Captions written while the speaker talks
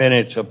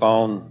Minutes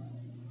upon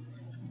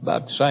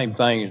about the same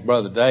thing as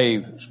Brother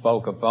Dave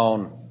spoke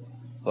upon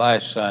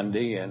last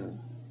Sunday, and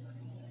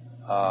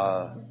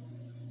I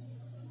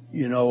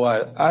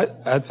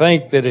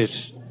think that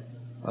it's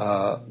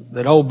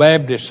that old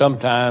Baptists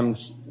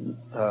sometimes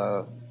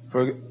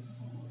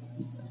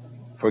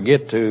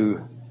forget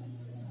to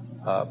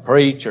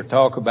preach or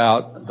talk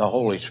about the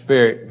Holy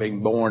Spirit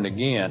being born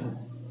again,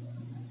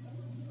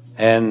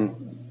 and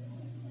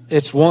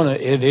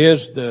it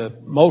is the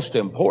most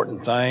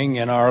important thing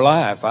in our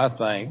life, I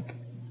think.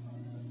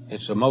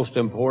 It's the most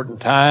important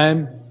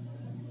time,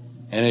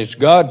 and it's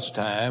God's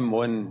time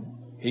when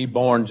He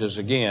borns us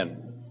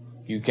again.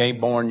 You can't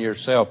born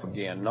yourself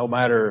again, no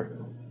matter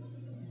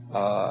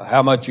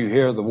how much you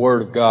hear the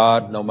Word of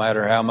God, no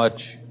matter how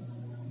much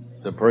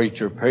the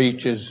preacher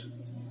preaches.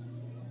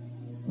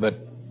 But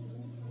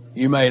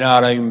you may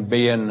not even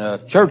be in a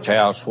church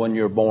house when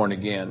you're born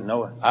again.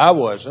 No, I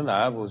wasn't.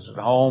 I was at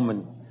home,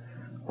 and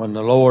when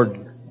the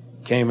Lord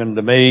came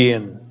unto me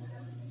and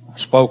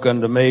spoke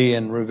unto me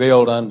and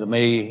revealed unto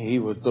me, He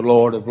was the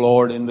Lord of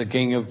Lords and the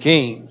King of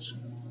Kings.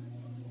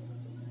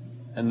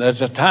 And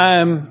there's a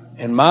time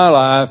in my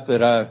life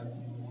that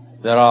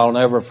I'll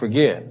never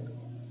forget.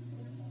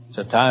 It's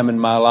a time in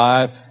my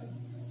life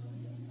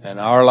and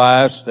our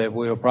lives that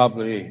we'll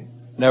probably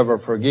never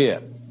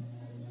forget.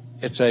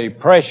 It's a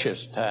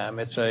precious time.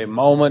 It's a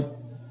moment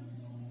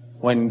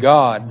when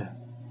God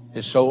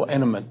is so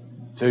intimate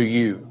to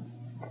you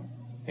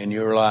in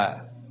your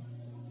life.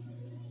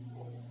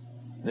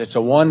 It's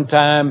a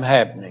one-time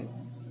happening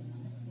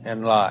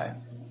in life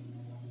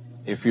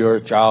if you're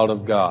a child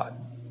of God.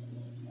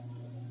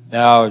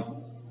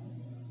 Now,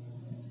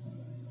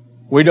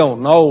 we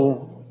don't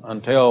know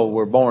until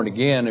we're born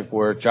again if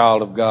we're a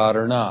child of God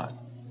or not.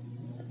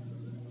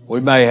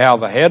 We may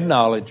have a head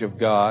knowledge of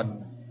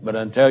God, but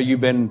until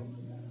the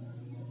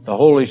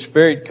Holy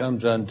Spirit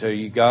comes unto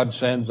you, God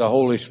sends the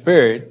Holy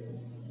Spirit,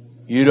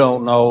 you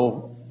don't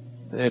know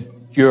that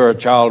you're a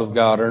child of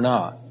God or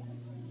not.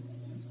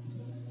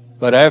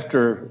 But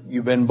after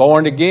you've been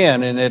born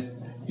again, and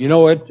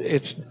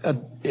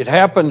it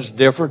happens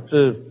different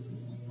to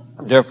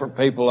different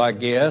people, I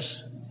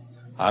guess.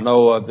 I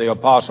know of the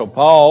Apostle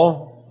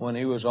Paul, when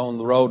he was on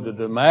the road to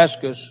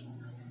Damascus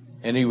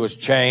and he was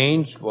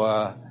changed,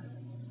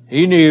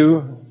 he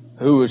knew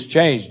who has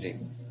changed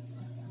him.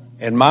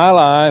 In my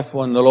life,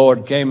 when the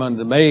Lord came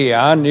unto me,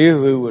 I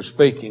knew who was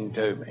speaking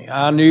to me.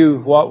 I knew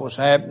what was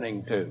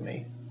happening to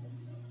me,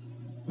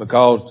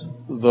 because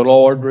the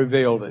Lord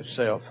revealed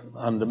Himself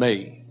unto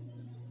me.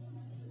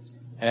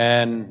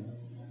 And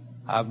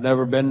I've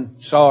never been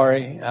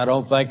sorry. I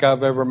don't think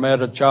I've ever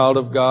met a child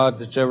of God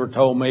that's ever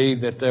told me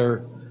that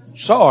they're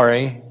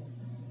sorry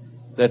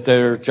that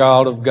they're a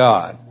child of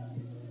God.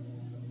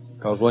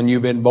 Because when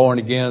you've been born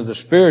again of the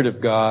Spirit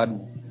of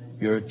God,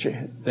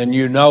 then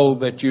you know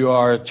that you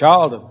are a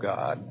child of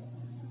God,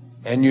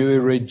 and you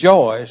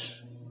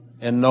rejoice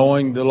in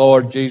knowing the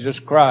Lord Jesus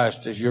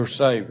Christ as your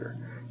Savior.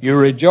 You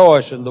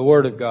rejoice in the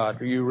Word of God.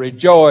 You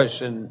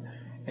rejoice in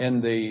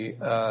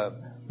the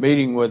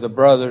meeting with the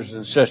brothers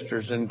and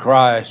sisters in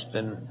Christ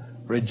and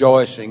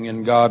rejoicing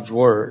in God's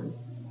Word.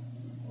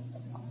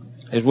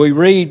 As we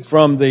read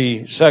from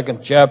the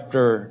 2nd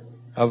chapter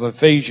of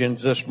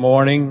Ephesians this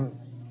morning,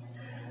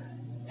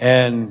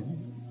 and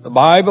the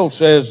Bible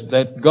says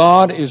that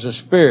God is a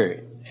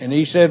spirit, and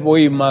He said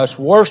we must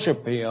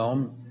worship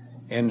Him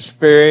in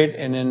spirit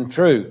and in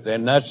truth.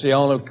 And that's the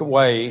only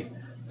way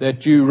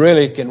that you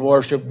really can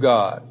worship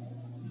God,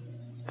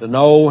 to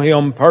know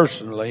Him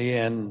personally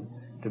and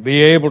to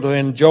be able to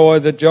enjoy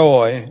the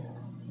joy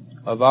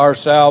of our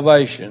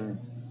salvation,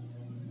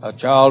 a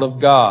child of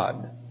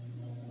God.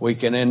 We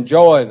can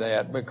enjoy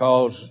that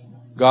because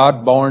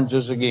God borns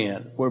us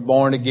again. We're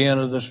born again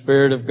of the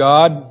Spirit of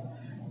God,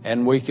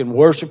 and we can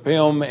worship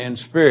Him in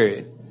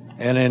spirit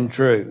and in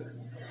truth.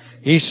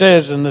 He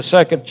says in the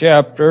 2nd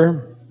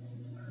chapter,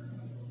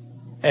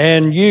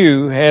 "And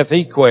you hath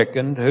He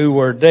quickened, who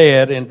were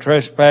dead in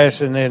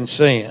trespassing and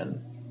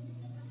sin,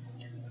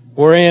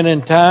 wherein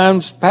in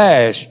times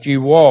past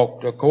you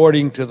walked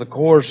according to the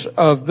course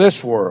of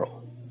this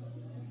world,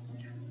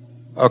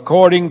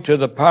 according to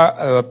the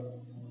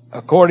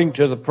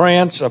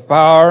prince of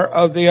power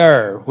of the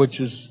air, which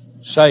is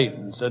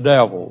Satan, the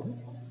devil."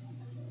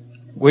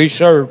 We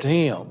served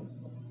him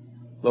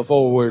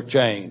before we were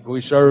changed. We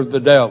served the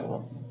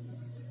devil.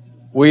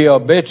 We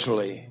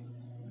habitually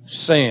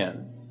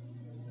sin.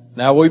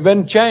 Now we've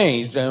been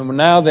changed, and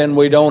now then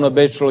we don't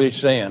habitually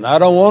sin. I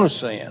don't want to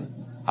sin.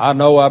 I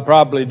know I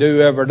probably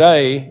do every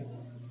day.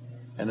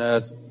 And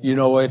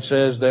it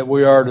says that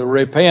we are to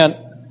repent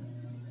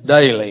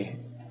daily.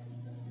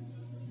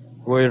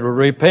 We're to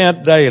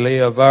repent daily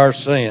of our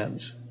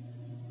sins.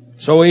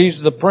 So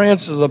He's the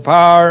prince of the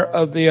power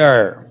of the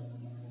air.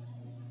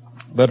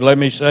 But let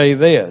me say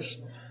this,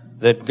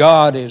 that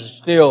God is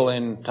still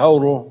in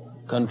total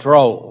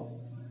control,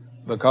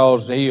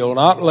 because He'll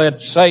not let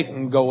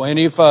Satan go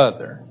any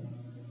further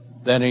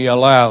than He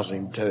allows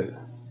him to.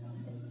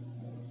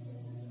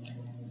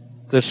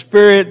 The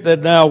Spirit that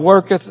now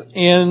worketh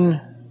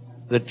in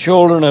the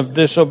children of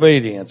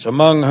disobedience,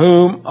 among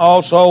whom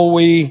also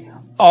we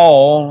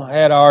all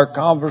had our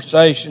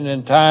conversation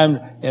in times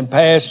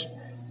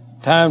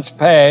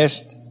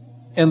past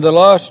in the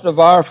lust of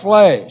our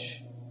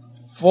flesh,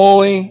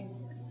 filling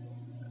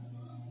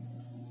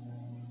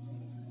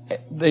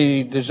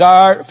the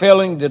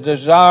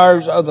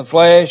desires of the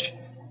flesh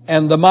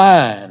and the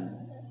mind,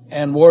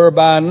 and were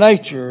by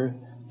nature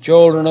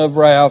children of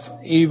wrath,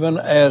 even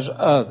as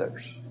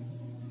others.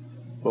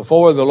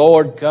 Before the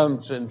Lord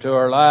comes into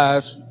our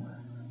lives,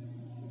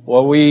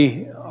 well,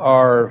 we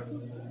are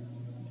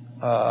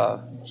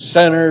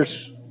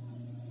sinners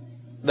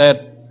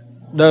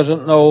that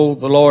doesn't know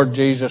the Lord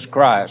Jesus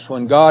Christ.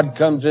 When God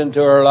comes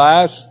into our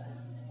lives,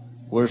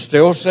 we're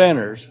still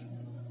sinners,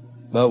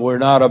 but we're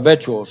not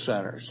habitual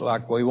sinners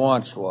like we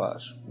once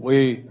was.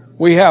 We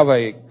have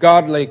a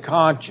godly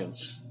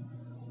conscience.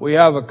 We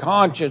have a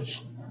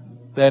conscience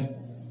that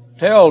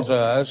tells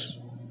us,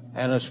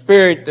 and a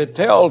spirit that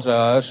tells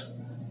us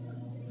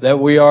that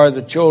we are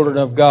the children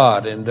of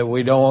God and that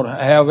we don't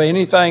have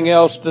anything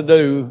else to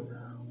do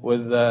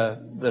with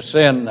the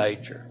sin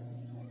nature.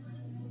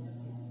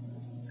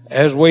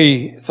 As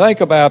we think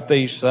about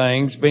these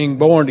things, being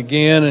born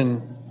again,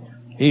 and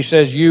he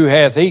says, you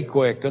hath he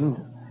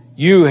quickened.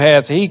 You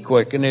hath he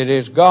quickened. It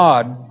is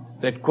God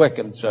that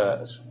quickens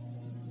us.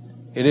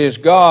 It is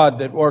God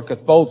that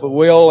worketh both the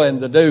will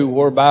and the do,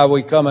 whereby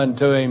we come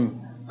unto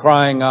him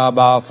crying,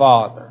 Abba,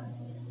 Father.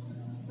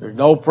 There's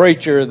no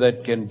preacher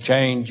that can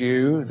change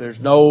you.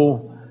 There's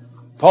no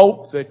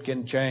pope that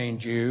can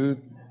change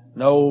you.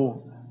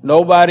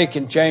 Nobody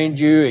can change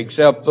you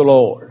except the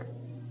Lord.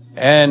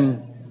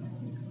 And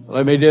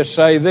let me just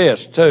say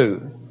this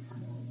too,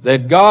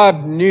 that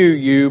God knew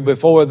you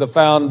before the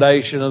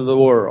foundation of the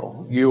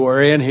world. You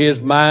were in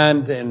his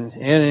mind and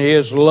in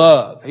his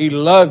love. He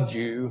loved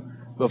you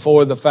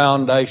before the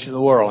foundation of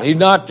the world. He's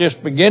not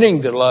just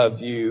beginning to love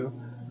you,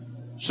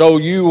 so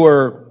you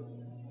were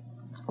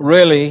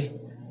really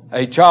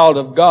a child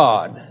of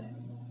God.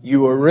 You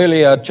were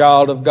really a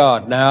child of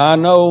God. Now, I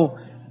know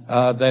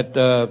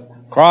that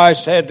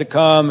Christ had to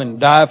come and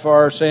die for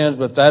our sins,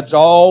 but that's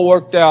all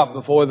worked out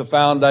before the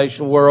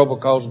foundation of the world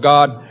because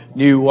God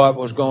knew what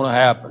was going to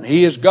happen.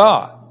 He is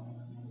God.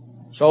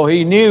 So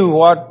he knew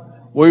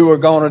what we were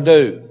going to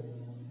do.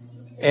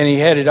 And he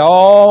had it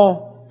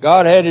all,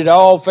 God had it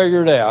all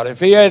figured out.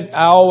 I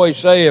always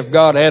say, if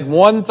God had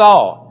one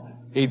thought,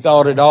 he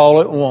thought it all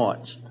at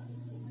once.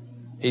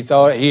 He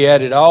thought he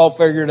had it all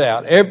figured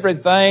out.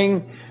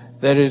 Everything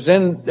that is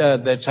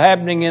that's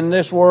happening in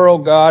this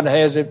world, God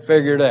has it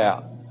figured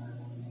out.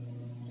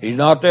 He's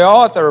not the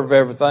author of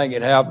everything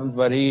that happens,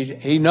 but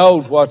he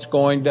knows what's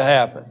going to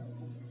happen.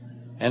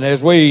 And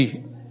as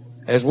we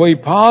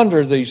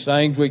ponder these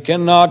things, we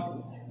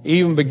cannot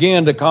even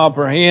begin to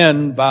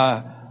comprehend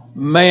by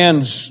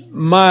man's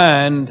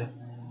mind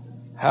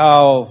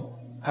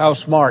how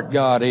smart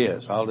God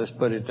is. I'll just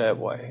put it that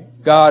way.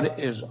 God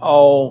has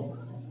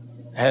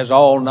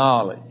all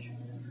knowledge.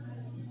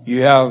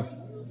 You have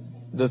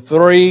the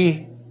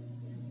three,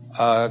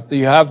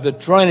 you have the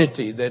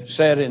Trinity that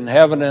sat in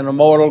heaven in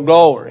immortal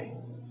glory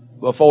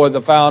before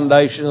the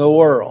foundation of the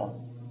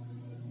world.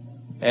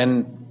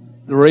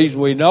 And the reason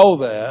we know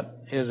that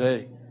is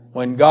that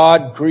when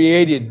God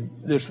created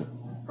this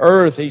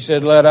earth, he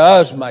said, let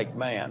us make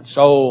man.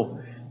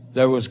 So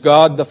there was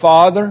God the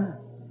Father,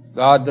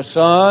 God the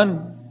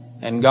Son,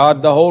 and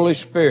God the Holy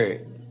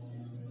Spirit.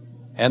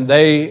 And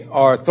they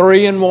are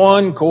three in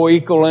one,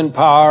 co-equal in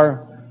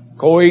power,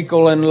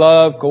 co-equal in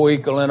love,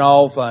 co-equal in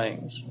all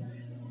things.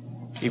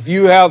 If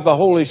you have the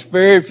Holy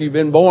Spirit, if you've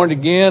been born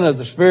again of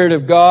the Spirit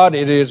of God,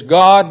 it is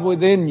God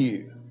within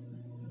you.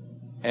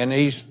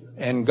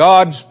 And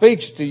God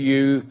speaks to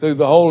you through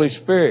the Holy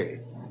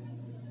Spirit.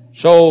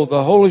 So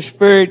the Holy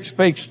Spirit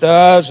speaks to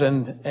us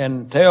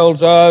and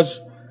tells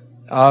us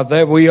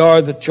that we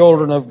are the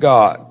children of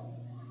God.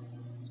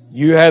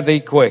 You hath he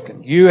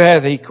quickened. You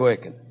hath he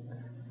quickened.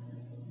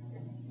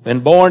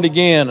 Been born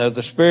again of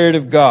the Spirit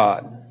of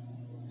God.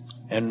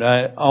 And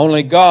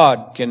only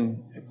God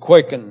can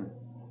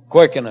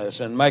quicken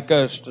us and make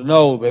us to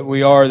know that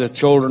we are the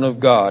children of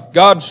God.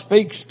 God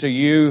speaks to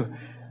you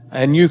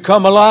and you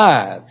come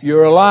alive.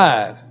 You're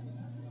alive.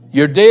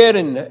 You're dead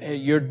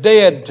and you're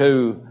dead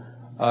to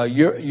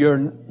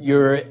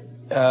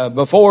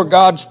before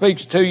God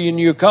speaks to you and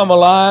you come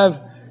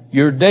alive,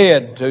 you're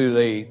dead to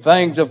the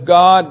things of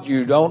God.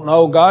 You don't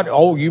know God.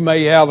 Oh, you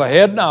may have a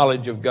head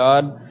knowledge of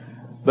God,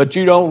 but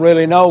you don't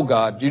really know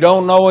God. You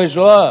don't know his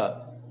love.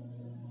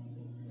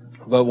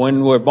 But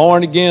when we're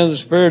born again of the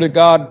Spirit of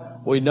God,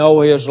 we know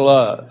his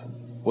love.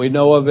 We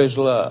know of his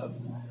love.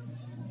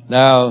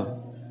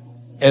 Now,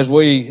 as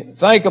we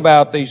think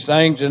about these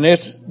things, and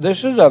this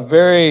is a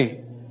very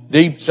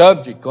deep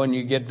subject when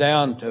you get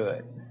down to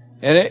it.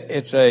 And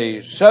it's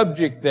a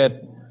subject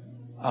that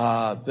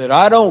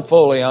I don't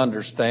fully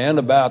understand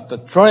about the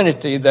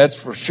Trinity,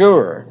 that's for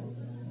sure.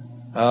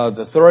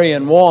 The three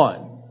in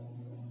one.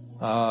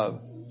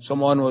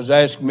 Someone was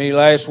asking me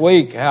last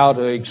week how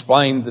to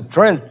explain the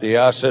Trinity.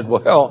 I said,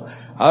 well,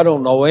 I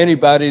don't know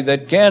anybody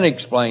that can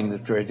explain the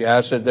Trinity.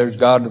 I said, there's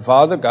God the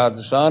Father, God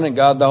the Son, and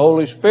God the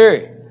Holy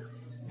Spirit.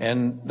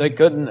 And they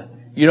couldn't,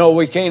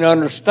 we can't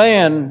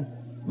understand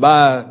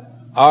by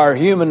our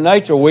human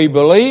nature. We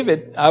believe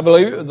it. I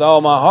believe it with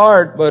all my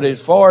heart, but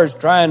as far as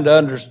trying to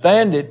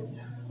understand it,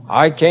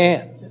 I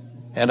can't.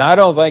 And I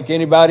don't think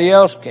anybody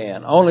else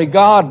can. Only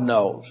God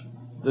knows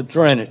the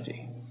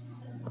Trinity.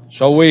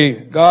 So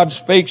God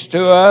speaks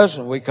to us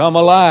and we come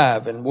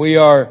alive, and we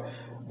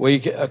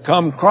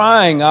come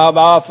crying,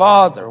 Abba,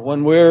 Father.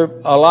 When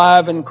we're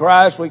alive in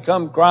Christ, we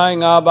come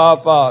crying, Abba,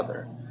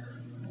 Father.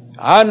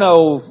 I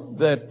know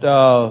that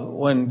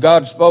when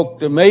God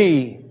spoke to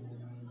me,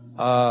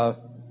 it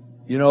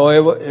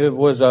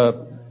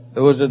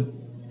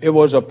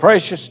was a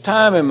precious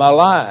time in my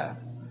life,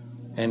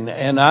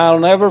 and I'll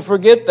never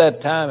forget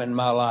that time in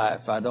my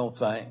life. I don't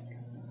think.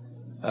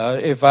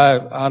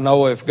 I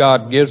know if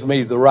God gives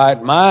me the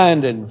right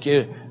mind and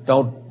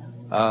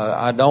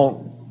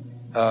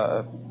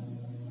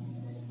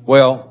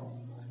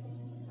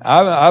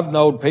I've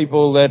known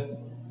people that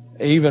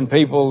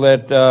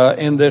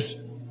in this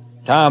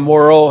time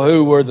world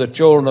who were the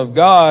children of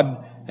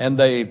God, and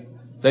they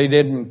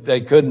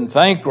couldn't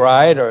think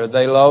right, or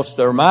they lost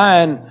their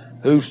mind,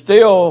 who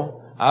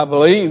still, I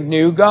believe,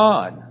 knew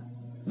God.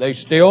 They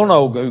still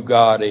know who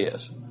God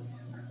is.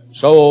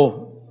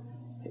 So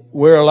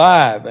we're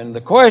alive. And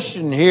the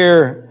question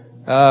here,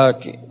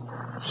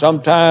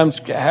 sometimes,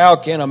 how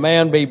can a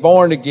man be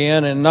born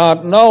again and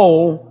not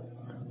know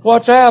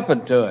what's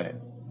happened to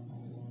him?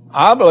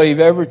 I believe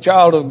every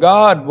child of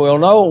God will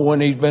know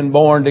when he's been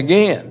born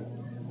again.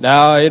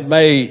 Now, he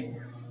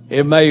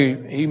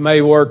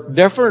may work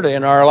different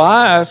in our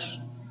lives.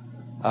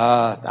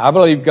 I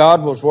believe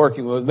God was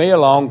working with me a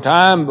long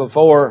time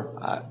before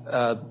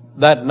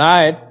that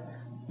night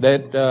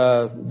that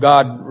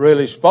God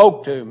really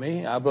spoke to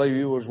me. I believe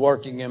He was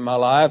working in my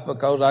life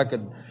because I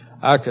could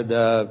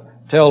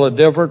tell the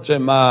difference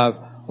in my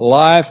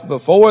life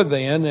before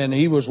then, and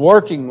He was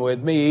working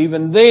with me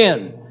even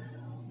then.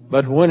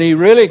 But when He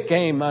really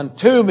came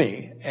unto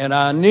me, and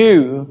I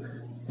knew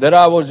that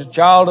I was a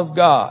child of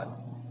God,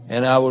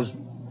 and I was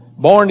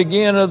born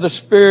again of the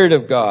Spirit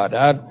of God,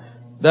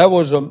 that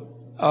was a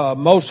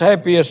most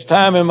happiest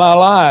time in my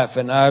life.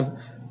 And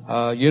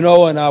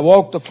and I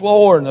walked the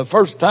floor, and the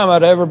first time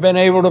I'd ever been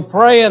able to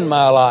pray in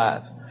my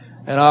life.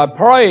 And I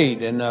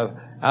prayed, and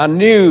I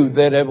knew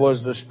that it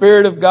was the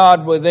Spirit of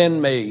God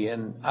within me.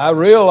 And I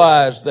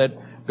realized that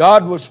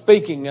God was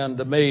speaking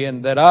unto me,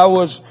 and that I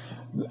was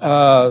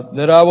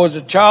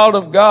a child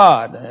of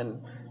God.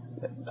 And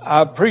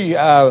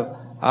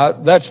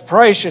that's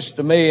precious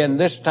to me in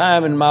this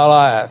time in my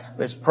life.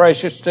 It's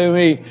precious to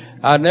me.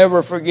 I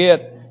never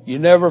forget. You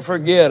never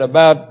forget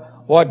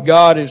about what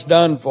God has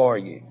done for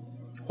you.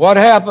 What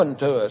happened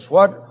to us?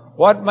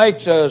 What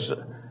makes us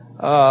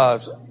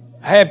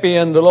happy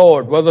in the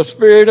Lord? Well, the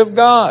Spirit of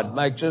God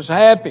makes us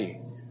happy.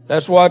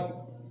 That's why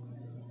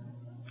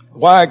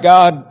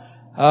God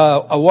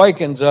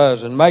awakens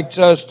us and makes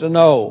us to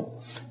know.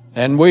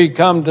 And we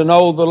come to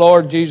know the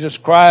Lord Jesus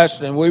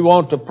Christ, and we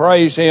want to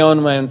praise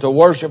Him and to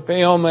worship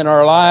Him in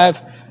our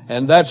life.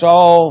 And that's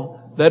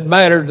all that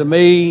mattered to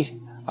me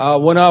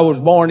when I was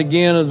born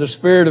again of the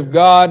Spirit of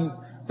God.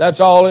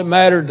 That's all that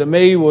mattered to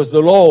me was the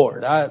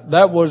Lord.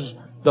 That was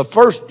the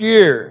first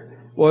year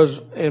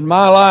was in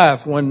my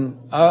life when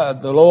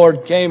the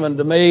Lord came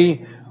unto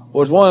me,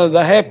 was one of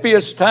the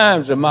happiest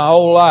times in my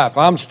whole life.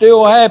 I'm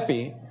still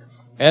happy.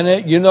 And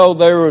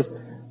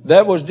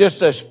that was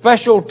just a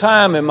special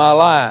time in my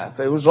life.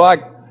 It was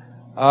like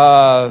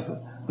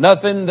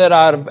nothing that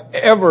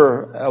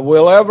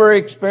will ever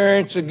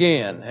experience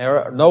again.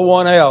 No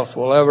one else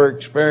will ever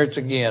experience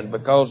again,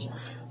 because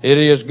it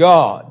is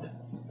God.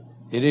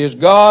 It is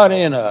God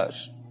in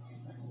us.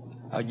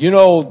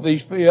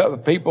 These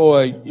people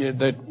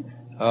that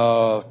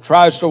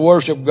tries to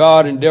worship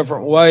God in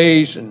different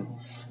ways, and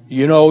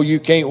you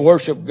can't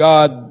worship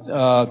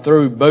God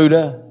through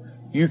Buddha.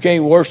 You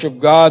can't worship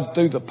God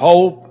through the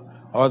Pope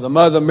or the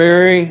Mother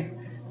Mary.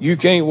 You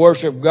can't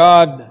worship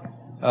God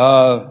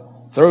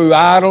through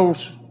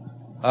idols.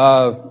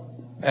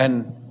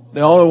 And the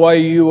only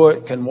way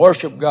you can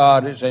worship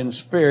God is in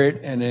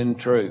spirit and in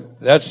truth.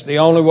 That's the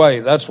only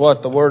way. That's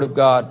what the Word of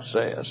God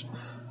says.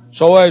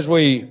 So as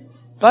we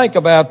think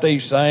about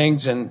these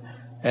things and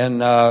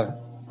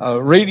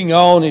reading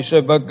on, he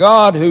said, "But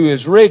God, who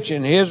is rich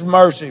in His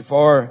mercy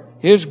for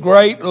His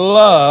great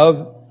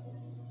love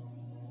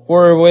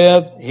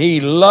wherewith He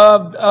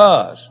loved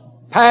us."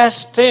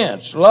 Past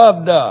tense,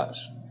 loved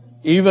us.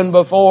 Even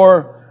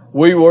before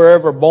we were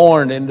ever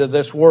born into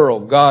this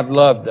world, God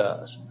loved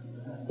us.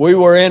 We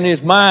were in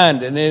His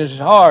mind and in His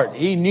heart.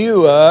 He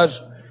knew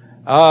us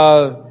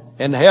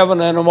in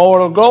heaven and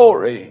immortal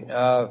glory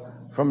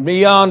from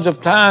eons of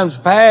times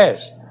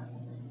past.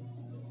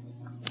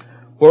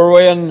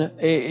 Wherein,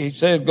 he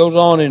said, goes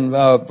on in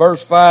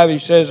verse 5, he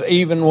says,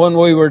 "Even when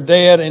we were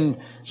dead in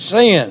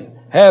sin,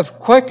 hath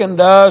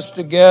quickened us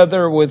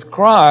together with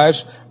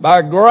Christ.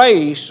 By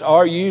grace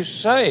are you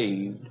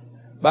saved."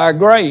 By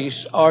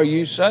grace are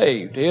you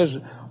saved.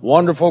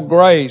 wonderful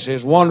grace,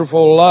 His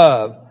wonderful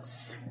love,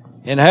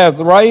 and hath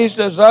raised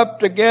us up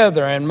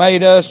together and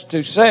made us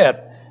to sit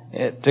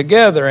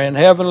together in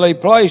heavenly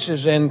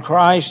places in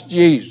Christ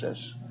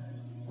Jesus.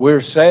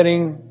 We're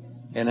sitting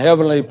in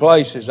heavenly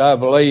places, I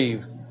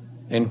believe,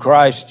 in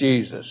Christ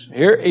Jesus.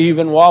 Here,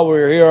 even while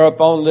we're here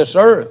upon this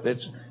earth,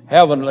 it's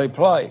heavenly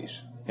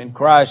place in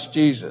Christ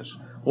Jesus.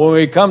 When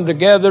we come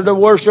together to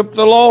worship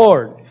the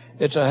Lord,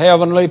 it's a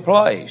heavenly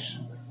place.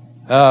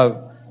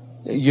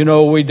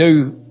 We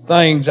do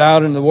things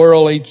out in the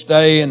world each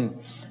day, and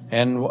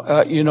we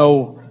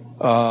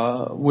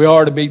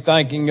are to be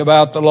thinking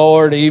about the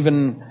Lord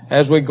even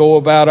as we go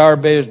about our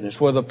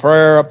business, with a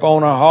prayer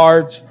upon our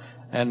hearts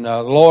and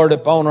Lord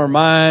upon our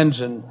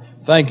minds, and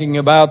thinking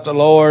about the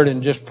Lord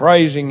and just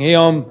praising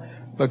Him,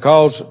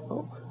 because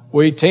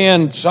we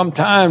tend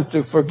sometimes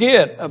to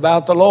forget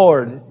about the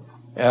Lord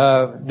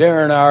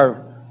during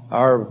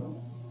our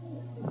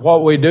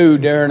what we do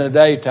during the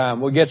daytime.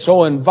 We get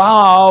so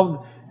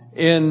involved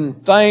in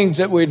things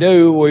that we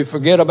do, we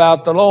forget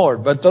about the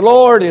Lord. But the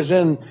Lord is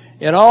in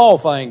all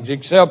things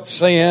except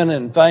sin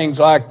and things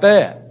like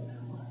that.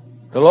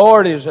 The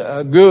Lord is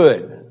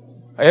good.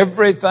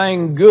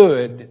 Everything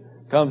good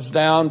comes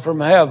down from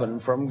heaven,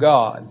 from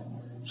God.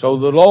 So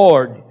the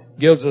Lord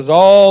gives us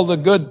all the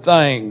good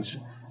things,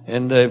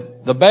 and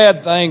the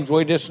bad things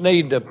we just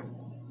need to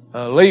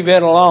leave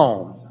it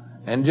alone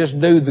and just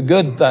do the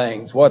good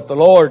things, what the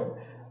Lord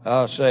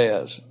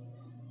says.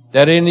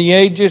 That in the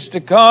ages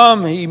to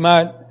come He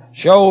might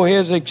show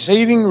His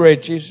exceeding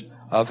riches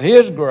of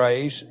His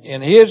grace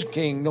in His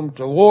kingdom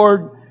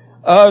toward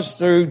us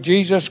through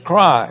Jesus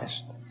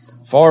Christ.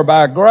 For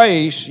by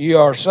grace ye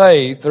are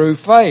saved through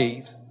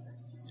faith.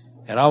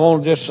 And I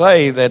want to just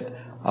say that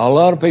a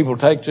lot of people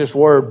take this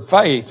word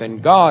faith,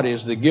 and God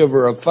is the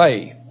giver of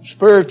faith.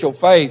 Spiritual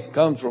faith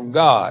comes from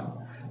God.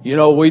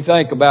 We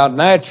think about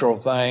natural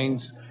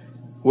things.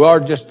 We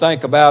ought to just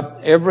think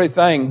about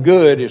everything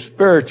good is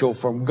spiritual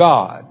from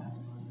God.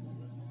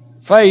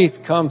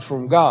 Faith comes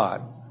from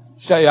God.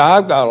 Say,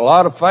 I've got a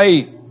lot of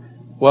faith.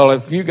 Well,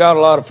 if you got a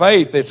lot of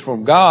faith, it's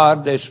from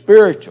God. It's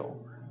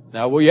spiritual.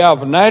 Now, we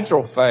have a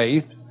natural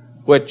faith,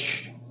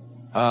 which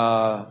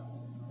I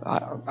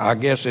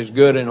guess is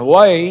good in a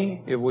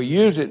way if we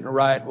use it in the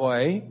right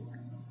way.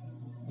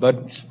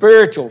 But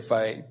spiritual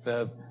faith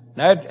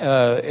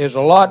is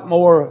a lot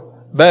more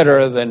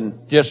better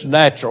than just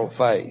natural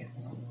faith.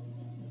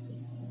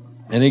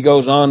 And he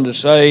goes on to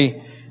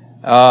say,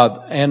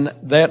 and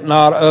that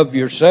not of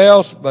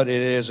yourselves, but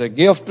it is a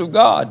gift of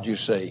God, you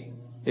see.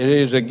 It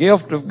is a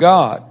gift of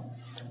God,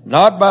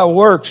 not by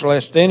works,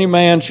 lest any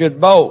man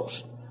should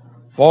boast.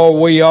 For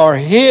we are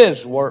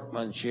His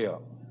workmanship.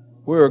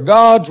 We are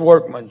God's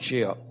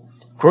workmanship,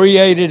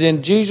 created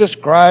in Jesus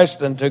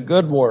Christ unto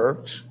good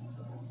works,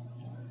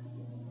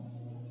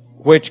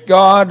 which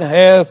God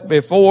hath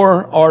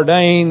before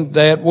ordained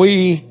that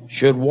we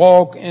should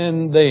walk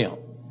in them.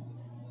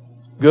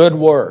 Good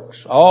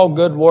works. All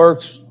good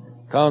works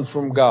comes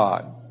from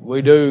God.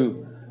 We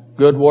do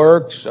good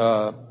works.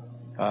 It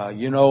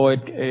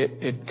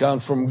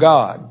comes from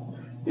God.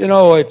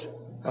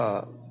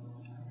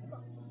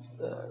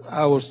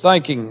 I was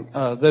thinking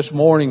this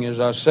morning as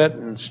I sat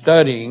and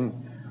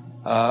studying.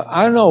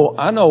 I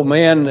know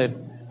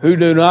men who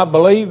do not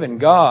believe in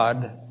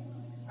God,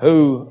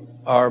 who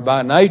are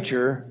by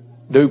nature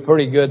do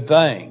pretty good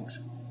things,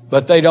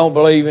 but they don't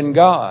believe in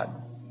God.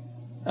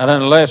 And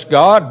unless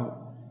God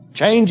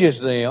changes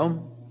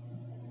them,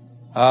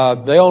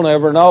 they'll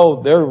never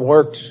know their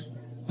works.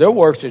 Their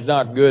works is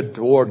not good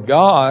toward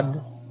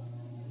God.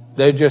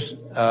 They just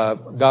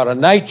got a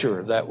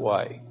nature that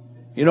way.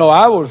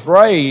 I was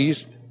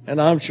raised,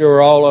 and I'm sure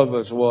all of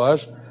us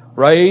was,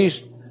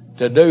 raised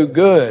to do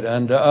good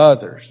unto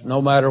others,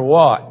 no matter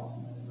what.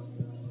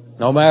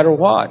 No matter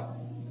what.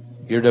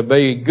 You're to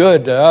be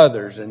good to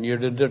others, and you're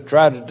to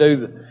try to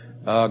do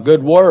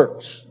good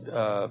works.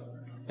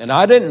 And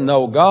I didn't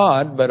know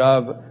God, but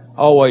I've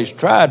always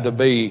tried to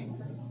be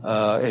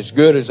as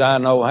good as I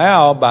know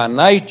how by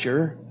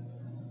nature.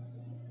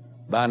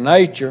 By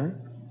nature.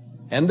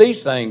 And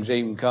these things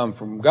even come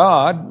from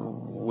God.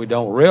 We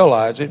don't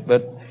realize it,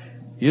 but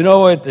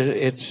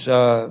it's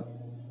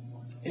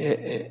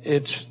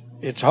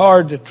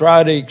hard to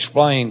try to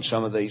explain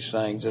some of these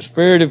things. The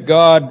Spirit of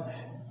God,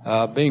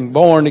 being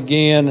born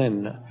again,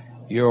 and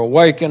you're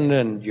awakened,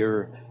 and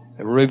it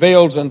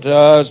reveals unto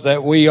us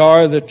that we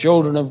are the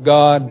children of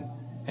God,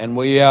 and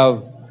we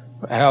have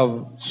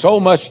so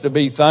much to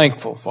be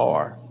thankful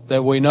for,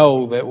 that we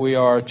know that we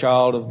are a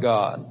child of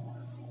God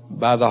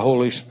by the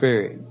Holy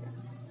Spirit.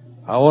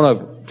 I want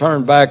to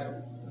turn back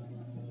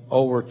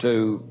over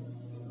to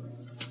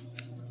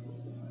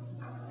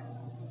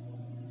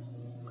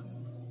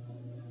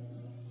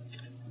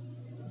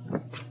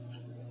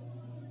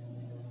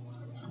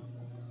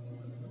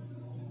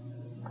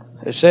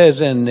it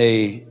says in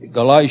the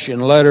Galatian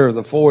letter,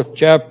 the 4th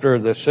chapter,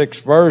 the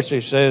 6th verse,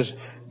 it says,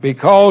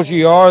 because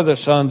ye are the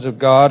sons of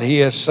God, He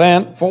has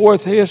sent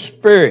forth His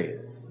Spirit.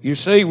 You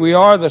see, we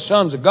are the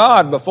sons of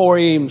God before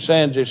He even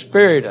sends His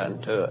Spirit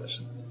unto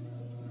us.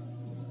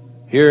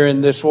 here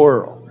in this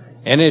world.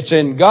 And it's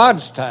in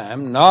God's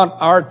time, not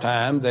our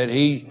time, that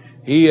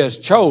He has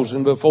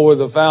chosen before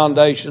the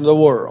foundation of the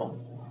world.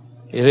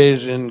 It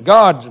is in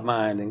God's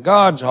mind, in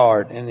God's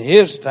heart, in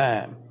His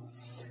time.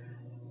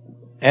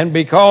 And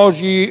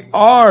because ye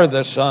are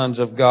the sons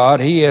of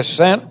God, He has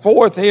sent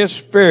forth His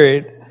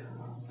Spirit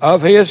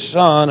of His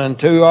Son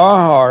unto our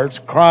hearts,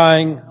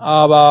 crying,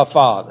 Abba,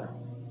 Father.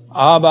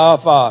 Abba,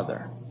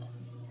 Father.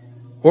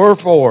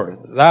 Wherefore,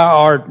 thou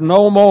art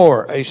no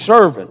more a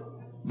servant,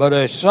 but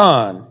a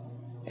son.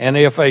 And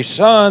if a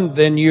son,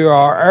 then you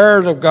are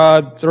heirs of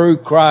God through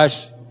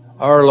Christ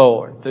our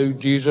Lord, through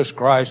Jesus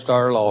Christ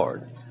our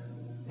Lord.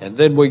 And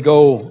then we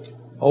go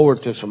over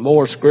to some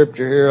more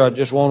scripture here. I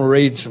just want to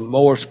read some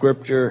more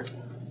scripture.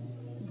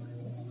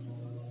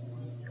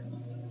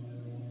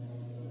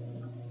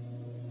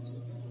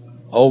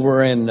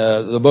 Over in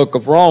the book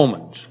of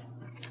Romans.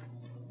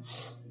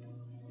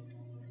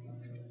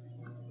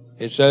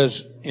 It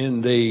says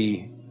in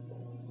the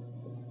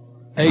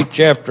 8th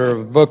chapter of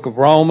the book of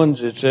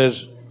Romans, it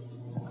says,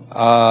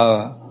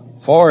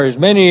 For as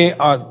many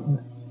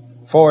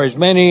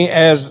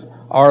as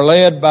are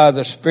led by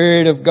the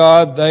Spirit of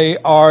God, they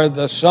are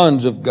the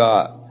sons of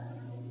God.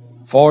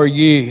 For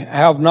ye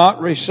have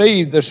not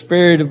received the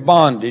spirit of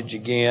bondage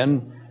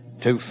again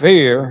to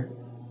fear,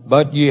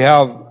 but ye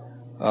have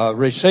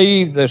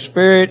received the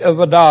Spirit of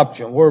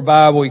adoption,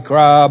 whereby we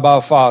cry,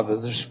 Abba, Father.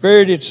 The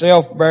Spirit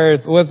itself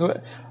beareth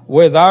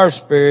with our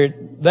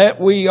spirit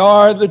that we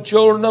are the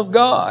children of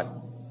God.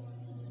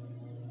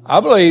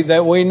 I believe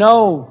that we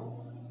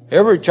know,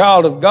 every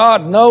child of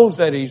God knows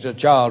that he's a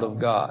child of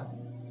God.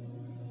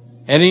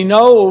 And he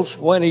knows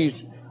when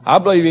I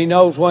believe he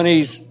knows when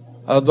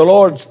the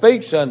Lord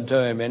speaks unto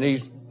him and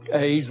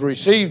he's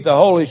received the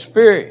Holy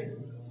Spirit.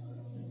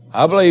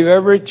 I believe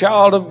every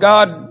child of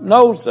God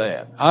knows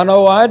that. I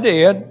know I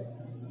did.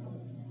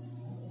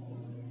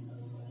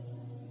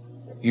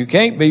 You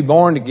can't be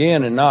born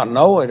again and not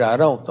know it, I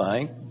don't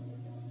think.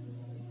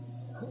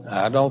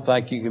 I don't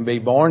think you can be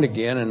born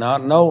again and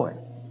not know it.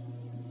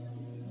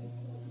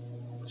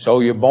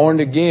 So you're born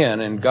again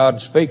and God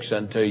speaks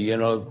unto you,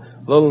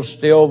 little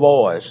still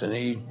voice, and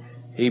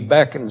He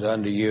beckons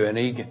unto you,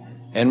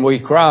 and we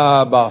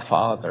cry, Abba,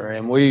 Father,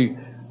 and we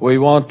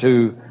want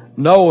to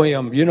know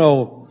Him.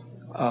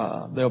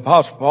 The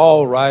Apostle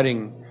Paul,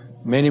 writing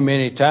many,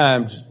 many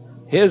times,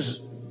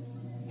 his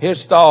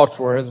thoughts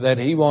were that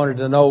he wanted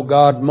to know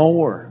God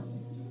more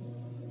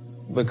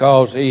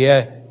because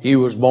he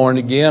was born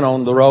again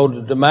on the road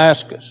to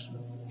Damascus.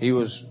 He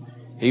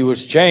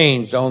was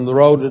changed on the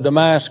road to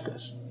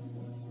Damascus.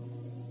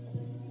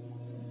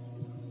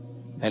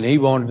 And he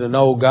wanted to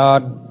know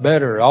God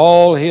better.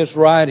 All his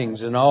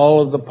writings and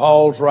all of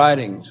Paul's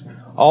writings,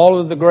 all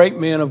of the great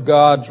men of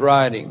God's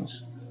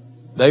writings,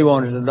 they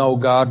wanted to know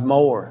God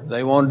more.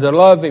 They wanted to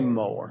love Him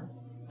more.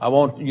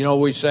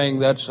 We sang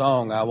that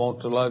song, I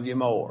want to love you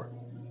more.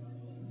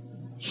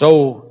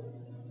 So,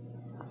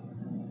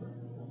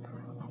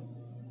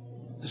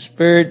 the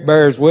Spirit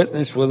bears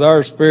witness with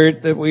our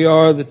spirit that we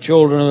are the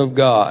children of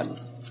God.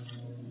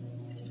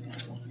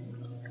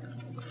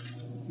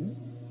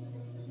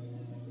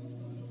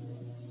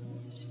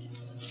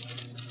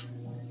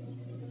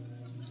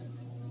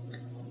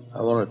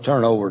 I want to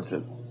turn over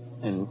to,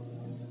 and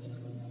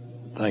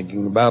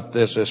thinking about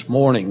this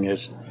morning,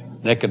 is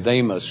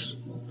Nicodemus.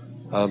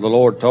 The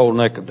Lord told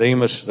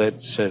Nicodemus that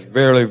says,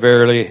 Verily,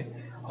 verily,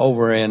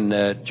 over in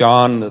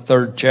John, the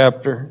 3rd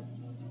chapter,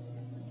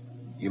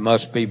 you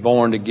must be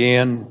born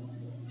again.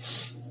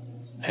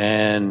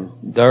 And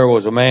there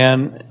was a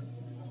man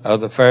of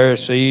the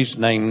Pharisees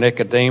named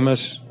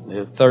Nicodemus,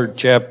 the 3rd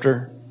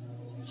chapter,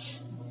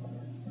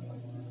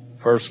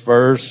 1st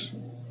verse,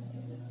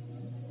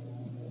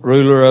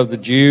 ruler of the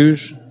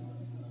Jews.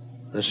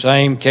 The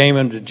same came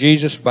unto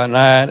Jesus by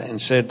night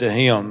and said to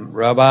him,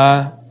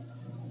 Rabbi,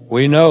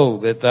 we know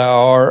that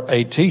thou art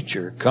a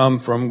teacher come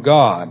from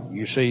God.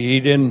 You see, he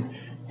didn't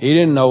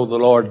know the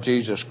Lord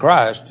Jesus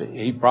Christ.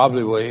 He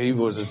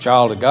was a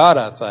child of God,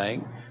 I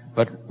think,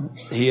 but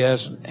he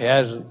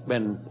hasn't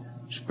been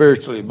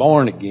spiritually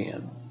born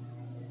again.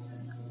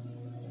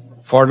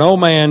 For no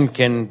man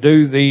can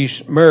do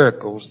these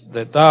miracles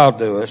that thou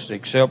doest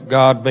except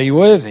God be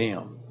with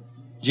him.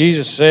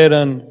 Jesus said,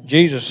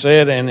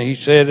 and he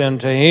said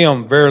unto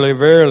him, Verily,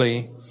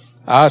 verily,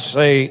 I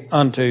say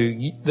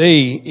unto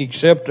thee,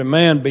 except a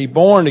man be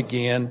born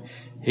again,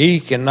 he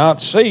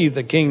cannot see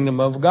the kingdom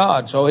of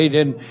God. So he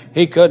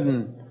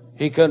couldn't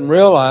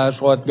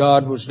realize what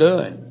God was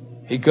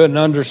doing. He couldn't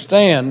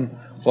understand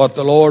what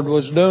the Lord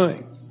was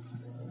doing.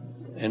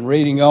 And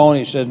reading on,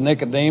 he said,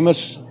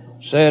 Nicodemus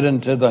said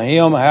unto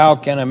him, How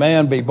can a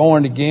man be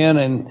born again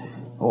and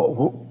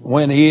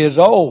when he is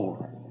old?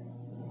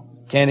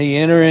 Can he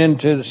enter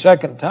into the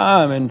second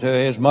time into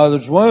his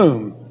mother's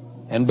womb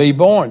and be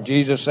born?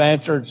 Jesus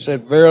answered and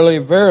said, Verily,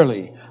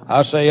 verily,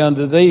 I say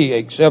unto thee,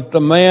 except a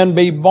man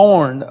be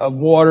born of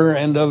water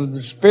and of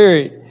the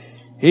Spirit,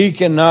 he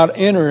cannot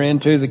enter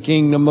into the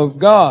kingdom of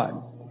God.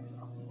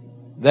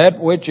 That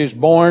which is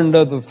born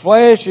of the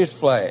flesh is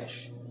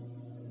flesh,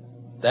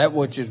 That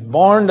which is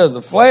born of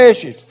the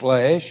flesh is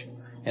flesh,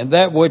 and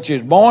that which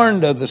is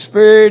born of the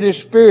Spirit is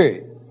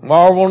spirit.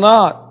 Marvel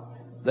not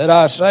that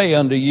I say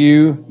unto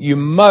you, you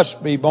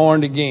must be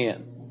born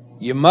again.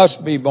 You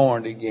must be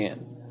born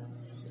again.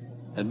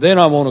 And then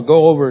I want to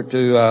go over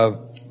to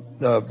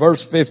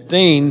verse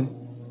 15,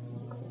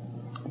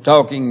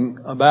 talking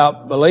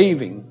about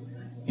believing.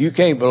 You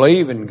can't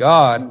believe in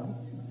God,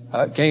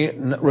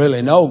 can't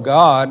really know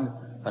God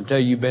until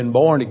you've been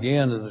born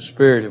again of the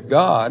Spirit of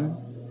God.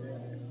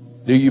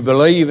 Do you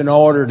believe in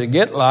order to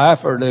get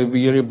life, or do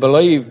you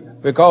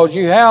believe because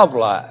you have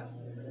life?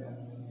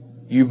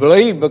 You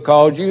believe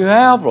because you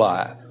have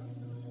life.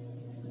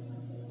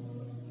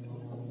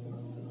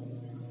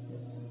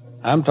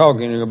 I'm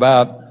talking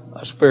about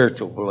a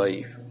spiritual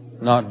belief,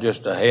 not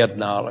just a head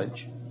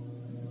knowledge.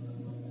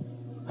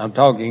 I'm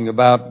talking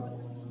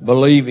about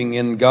believing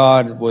in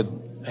God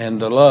and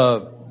the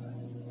love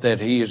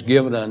that He has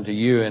given unto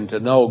you, and to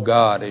know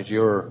God as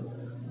your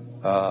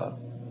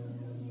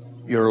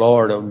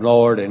Lord of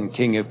Lords and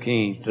King of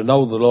Kings, to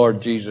know the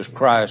Lord Jesus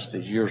Christ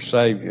as your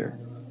Savior.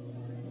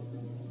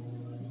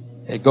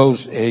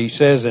 He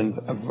says in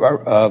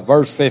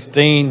verse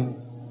 15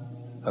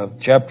 of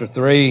chapter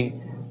 3,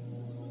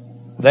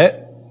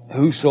 that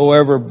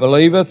whosoever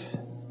believeth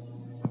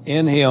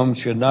in Him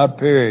should not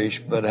perish,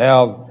 but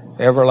have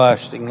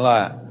everlasting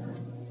life.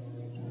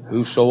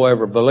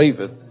 Whosoever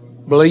believeth,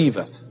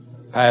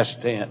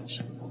 past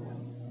tense.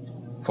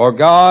 For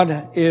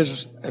God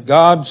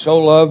so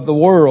loved the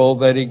world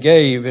that He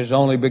gave His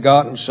only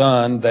begotten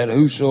Son, that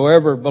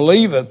whosoever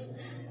believeth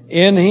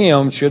in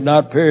Him should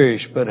not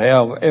perish, but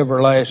have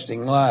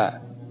everlasting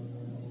life.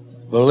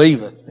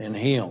 Believeth in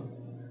Him.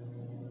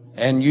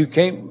 And you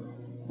can't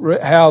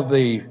have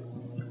the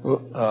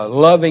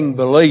loving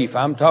belief.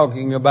 I'm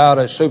talking about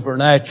a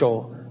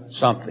supernatural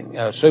something,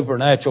 a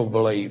supernatural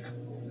belief.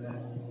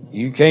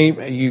 You can't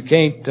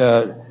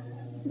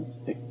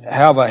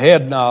have a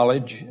head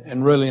knowledge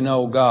and really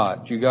know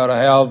God. You got to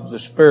have the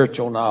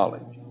spiritual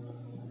knowledge.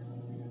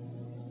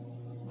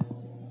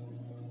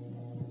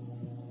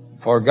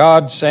 For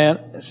God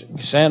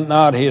sent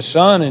not His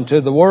Son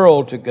into the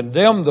world to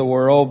condemn the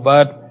world,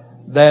 but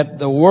that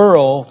the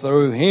world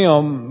through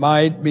Him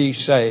might be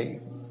saved.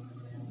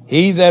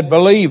 He that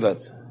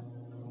believeth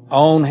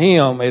on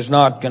Him is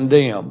not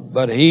condemned,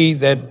 but he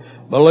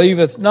that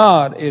believeth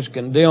not is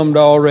condemned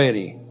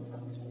already,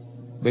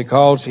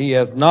 because he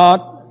hath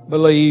not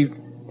believed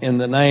in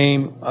the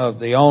name of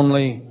the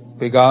only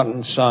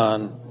begotten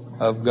Son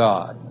of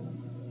God.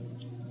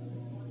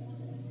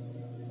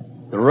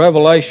 The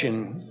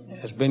revelation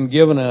has been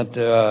given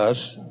unto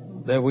us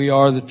that we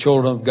are the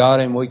children of God,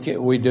 and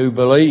we do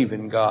believe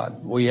in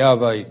God. We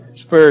have a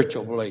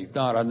spiritual belief,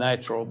 not a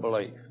natural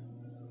belief.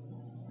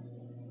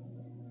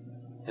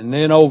 And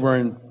then over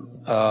in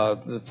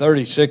the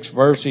 36th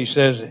verse, he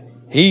says,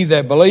 he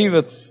that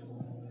believeth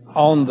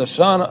on the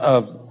Son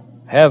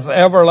hath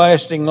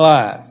everlasting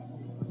life,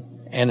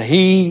 and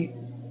he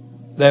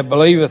that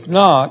believeth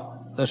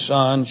not the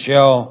Son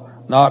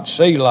shall not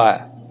see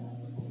life,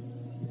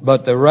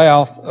 but the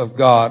wrath of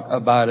God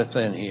abideth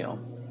in him.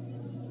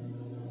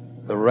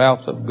 The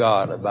wrath of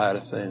God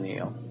abideth in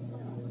him.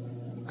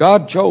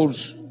 God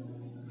chose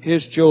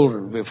His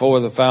children before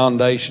the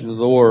foundation of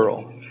the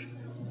world.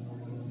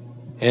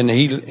 And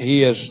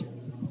He has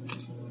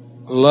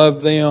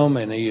loved them,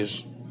 and He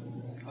has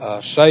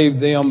saved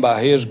them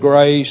by His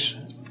grace.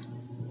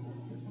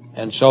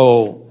 And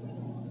so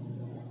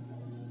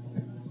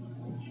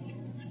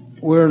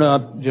we're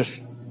not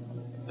just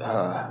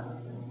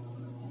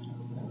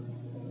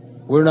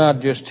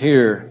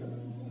here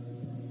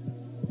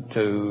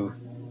to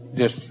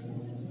just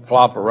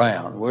flop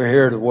around. We're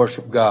here to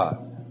worship God.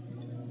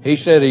 He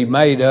said He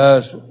made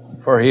us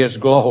for His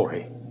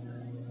glory.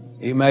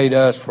 He made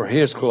us for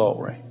His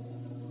glory.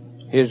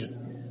 His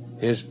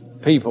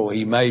people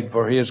He made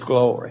for His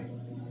glory.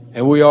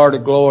 And we are to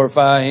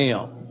glorify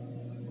Him.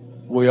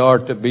 We are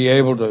to be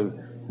able to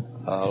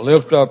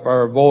lift up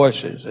our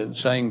voices and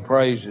sing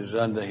praises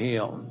unto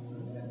Him.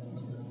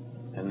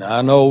 And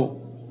I know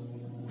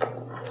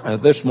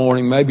this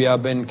morning maybe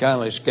I've been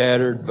kind of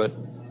scattered, but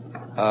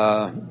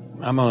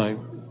I'm going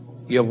to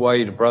give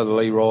way to Brother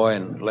Leroy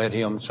and let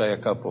him say a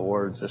couple of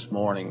words this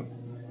morning.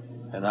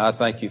 And I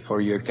thank you for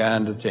your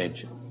kind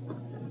attention.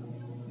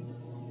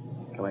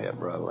 Come ahead,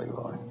 Brother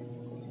Leroy.